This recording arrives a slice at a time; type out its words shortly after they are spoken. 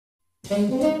Hey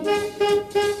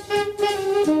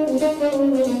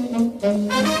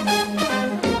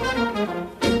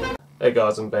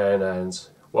guys, I'm Ben and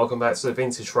welcome back to the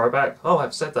Vintage Throwback. Oh, I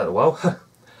haven't said that in a while.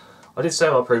 I did say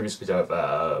in my previous video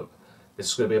that this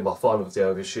is going to be my final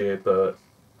video this year, but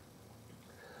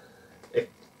it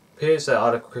appears that I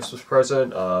had a Christmas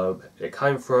present. It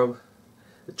came from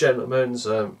the Gentleman's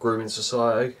Grooming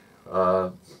Society.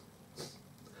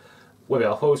 With it,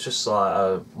 I thought it was just like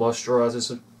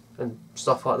moisturisers and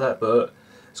stuff like that, but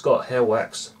it's got hair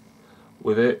wax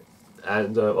with it,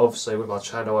 and obviously with my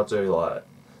channel I do like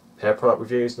hair product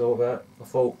reviews and all that. I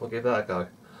thought I'll give that a go.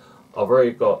 I've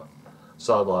already got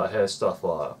some like hair stuff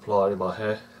like applied in my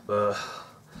hair, but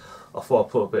I thought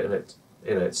I'd put a bit in it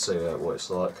to see what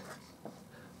it's like.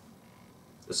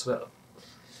 It's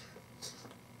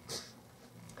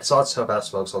hard to tell about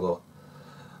smoke, so I've got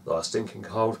like a stinking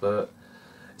cold, but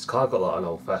it's kind of got like an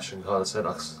old fashioned kind of scent.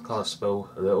 I kind of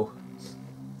smell a little.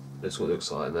 This is what it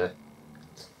looks like in there.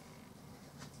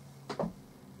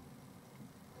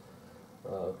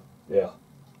 Yeah,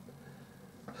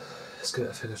 let's give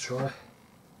it a try.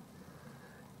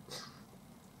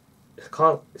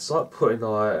 It's like putting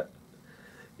like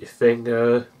your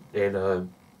finger in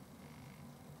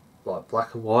like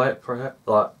black and white, perhaps,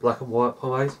 like black and white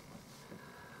pomade.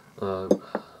 Put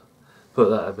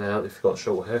that amount if you've got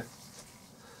short hair.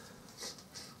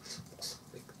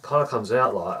 It kind of comes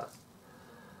out like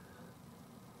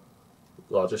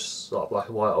just like black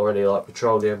and white, or any like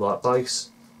petroleum like base.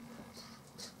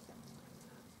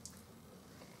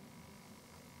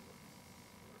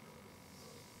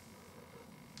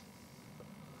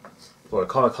 Well, it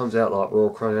kind of comes out like Royal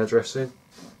Crown hairdressing.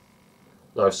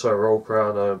 No, sorry, Royal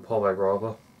Crown pomade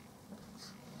rather.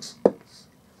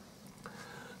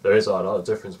 There is like a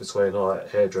difference between like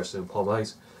hairdressing and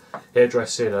pomade.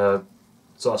 Hairdressing,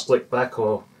 sort of slick back,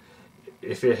 or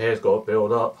if your hair's got a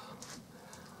build up,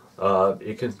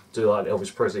 you can do like an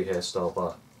Elvis Presley hairstyle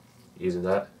by using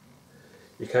that.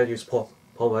 You can use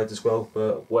pomade as well,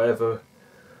 but whatever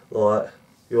like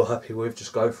you're happy with,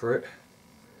 just go for it.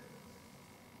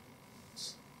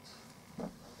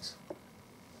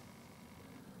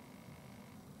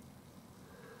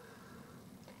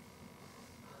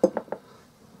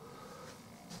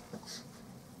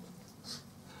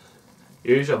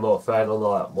 Usually I'm not a fan of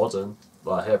like modern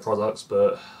like hair products,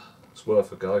 but it's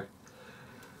worth a go.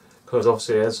 Because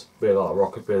obviously as being like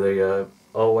rockabilly, I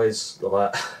always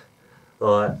like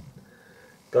go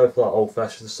for like old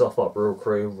fashioned stuff like Royal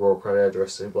Crown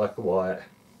hairdressing, black and white,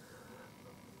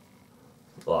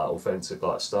 like authentic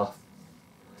like stuff.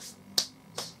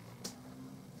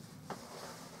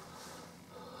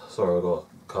 Sorry, I got a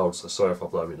cold, so sorry if I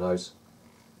blow my nose.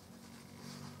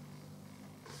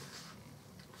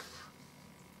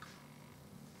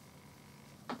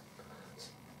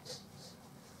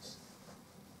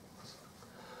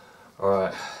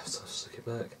 Alright, so stick it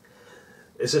back.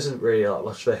 This isn't really like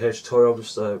much of a hair tutorial, I'm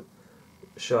just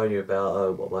showing you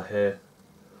about what my hair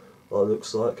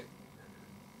looks like.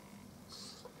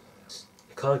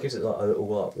 It kind of gives it like a little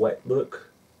like wet look.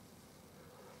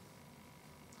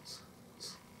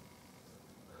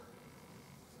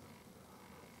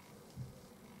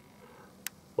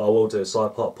 But I will do a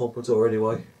side part pompadour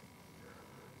anyway.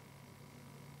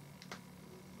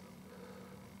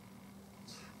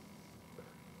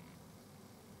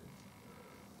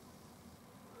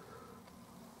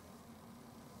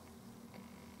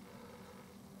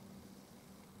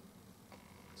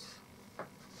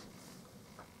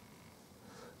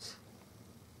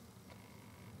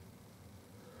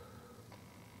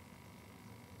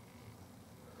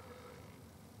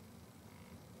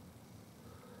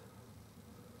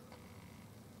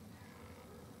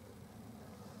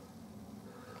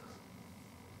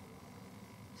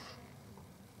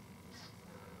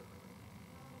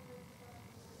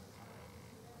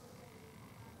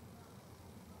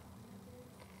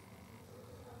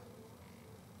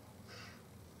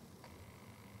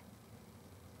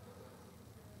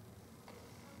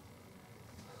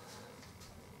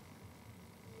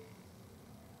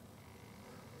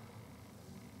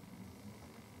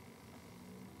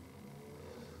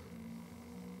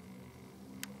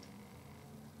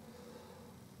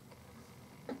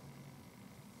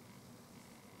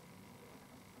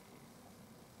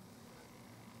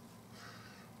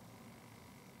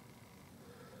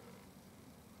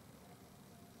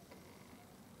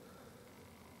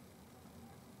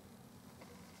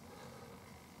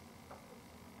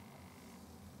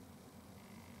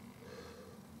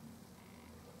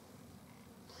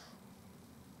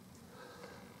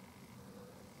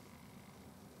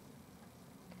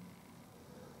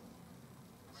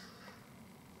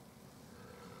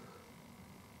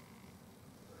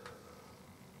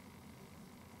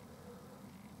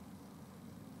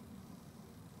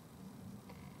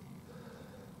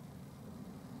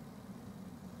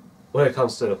 when it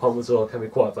comes to the pompadour, I can be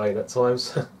quite vain at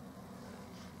times.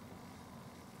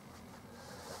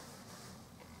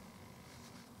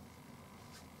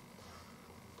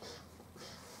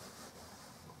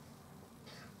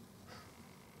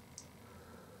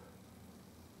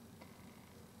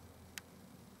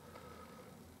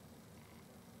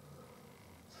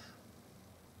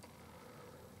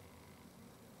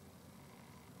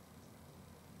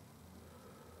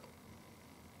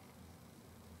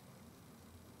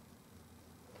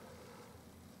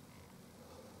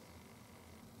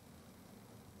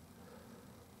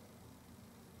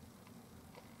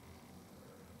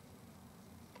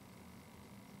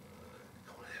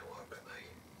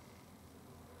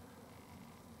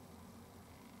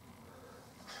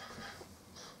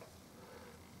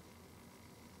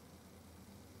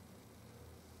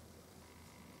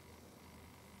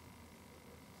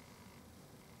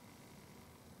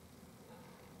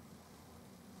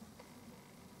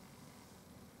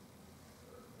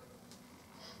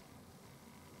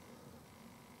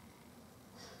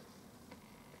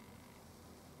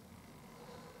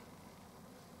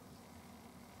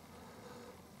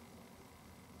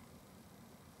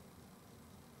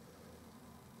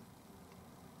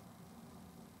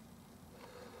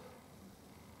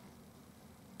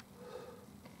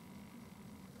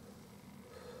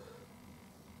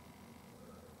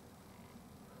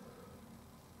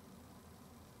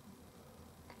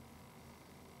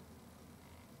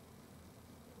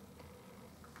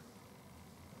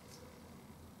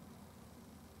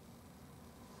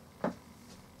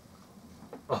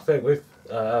 I think with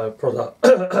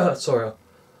product, sorry,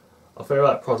 I feel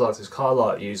like product is kind of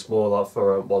like used more like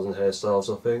for modern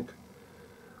hairstyles. I think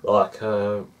like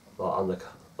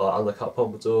undercut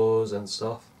pompadours and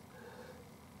stuff.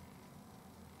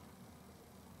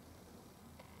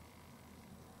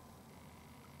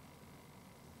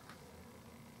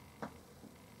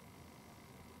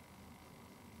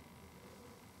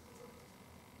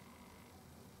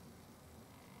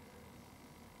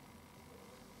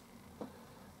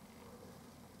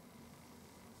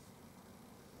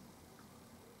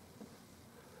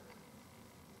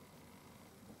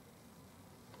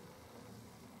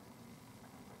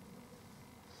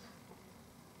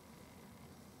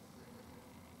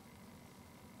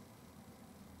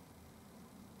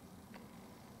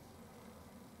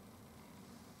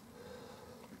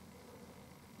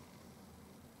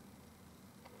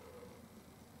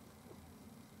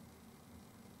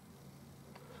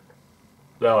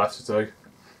 They'll have to do.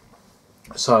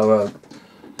 So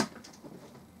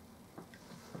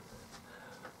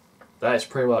that's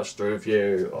pretty much the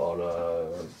review on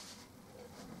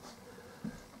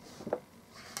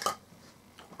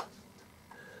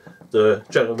the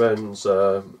Gentleman's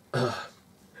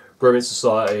Grooming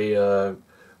Society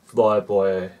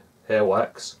Flyboy hair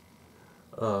wax.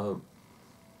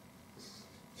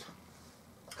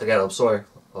 Again, I'm sorry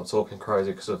I'm talking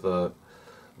crazy because of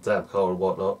damn cold and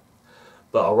whatnot,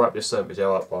 but I'll wrap this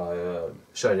video up by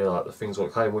showing you like the things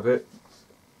that came with it.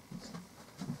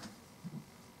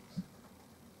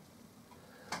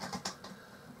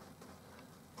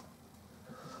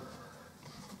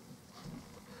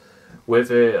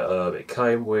 With it, it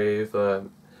came with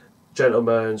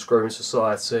Gentleman's Grooming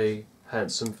Society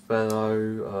Handsome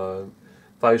Fellow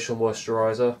facial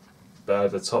moisturiser, but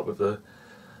over the top with the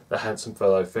Handsome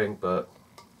Fellow thing, but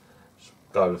just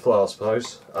go with the flow, I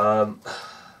suppose.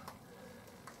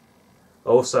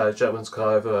 Also, Gentleman's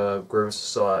Cove Grooming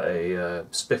Society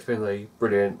spiffingly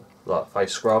brilliant like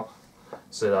face scrub,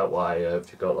 so that way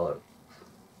if you've got like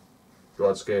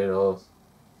dry skin or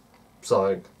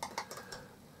something.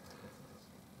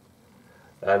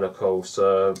 And of course,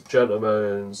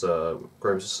 Gentleman's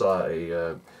Grooming Society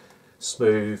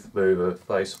Smooth Mover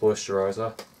Face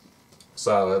Moisturiser.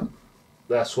 So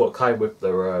that's what came with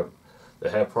the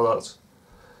hair product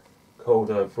called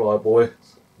Flyboy.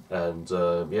 And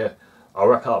yeah, I'll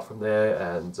wrap it up from there,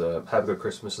 and have a good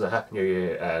Christmas and a Happy New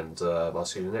Year, and I'll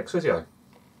see you in the next video.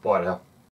 Bye now.